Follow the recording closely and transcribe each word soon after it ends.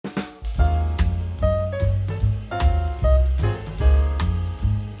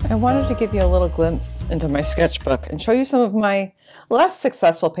I wanted to give you a little glimpse into my sketchbook and show you some of my less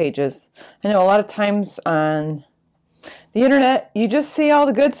successful pages. I know a lot of times on the internet you just see all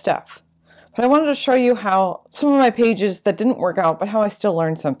the good stuff, but I wanted to show you how some of my pages that didn't work out, but how I still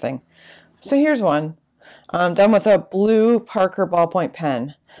learned something. So here's one, done with a blue Parker ballpoint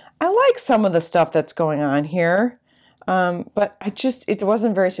pen. I like some of the stuff that's going on here, but it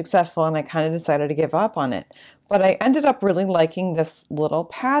wasn't very successful, and I kind of decided to give up on it. But I ended up really liking this little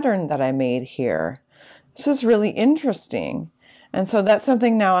pattern that I made here. This is really interesting. And so that's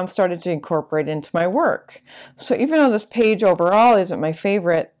something now I'm starting to incorporate into my work. So even though this page overall isn't my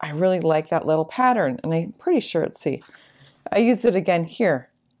favorite, I really like that little pattern. And I'm pretty sure, let's see, I used it again here.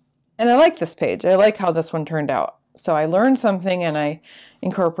 And I like this page. I like how this one turned out. So I learned something and I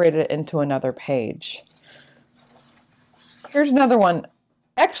incorporated it into another page. Here's another one.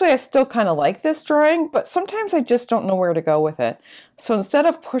 Actually, I still kind of like this drawing, but sometimes I just don't know where to go with it. So instead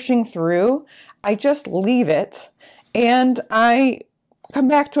of pushing through, I just leave it and I come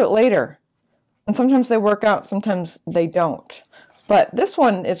back to it later. And sometimes they work out, sometimes they don't. But this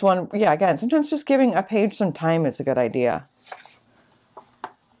one is one, yeah, again, sometimes just giving a page some time is a good idea.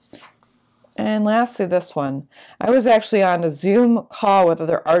 And lastly, this one. I was actually on a Zoom call with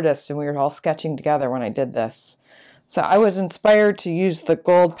other artists and we were all sketching together when I did this. So I was inspired to use the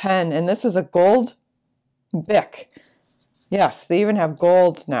gold pen, and this is a gold Bic. Yes, they even have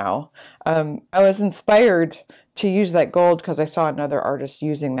gold now. I was inspired to use that gold because I saw another artist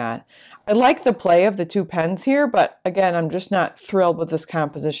using that. I like the play of the two pens here, but again, I'm just not thrilled with this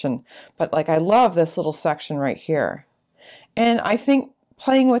composition. But like, I love this little section right here. And I think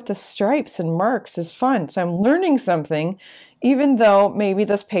playing with the stripes and marks is fun. So I'm learning something, even though maybe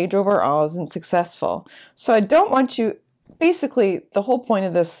this page overall isn't successful. So I don't want you, basically the whole point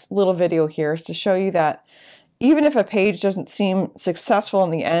of this little video here is to show you that even if a page doesn't seem successful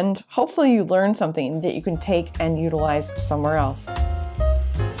in the end, hopefully you learn something that you can take and utilize somewhere else.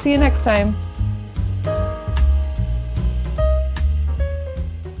 See you next time.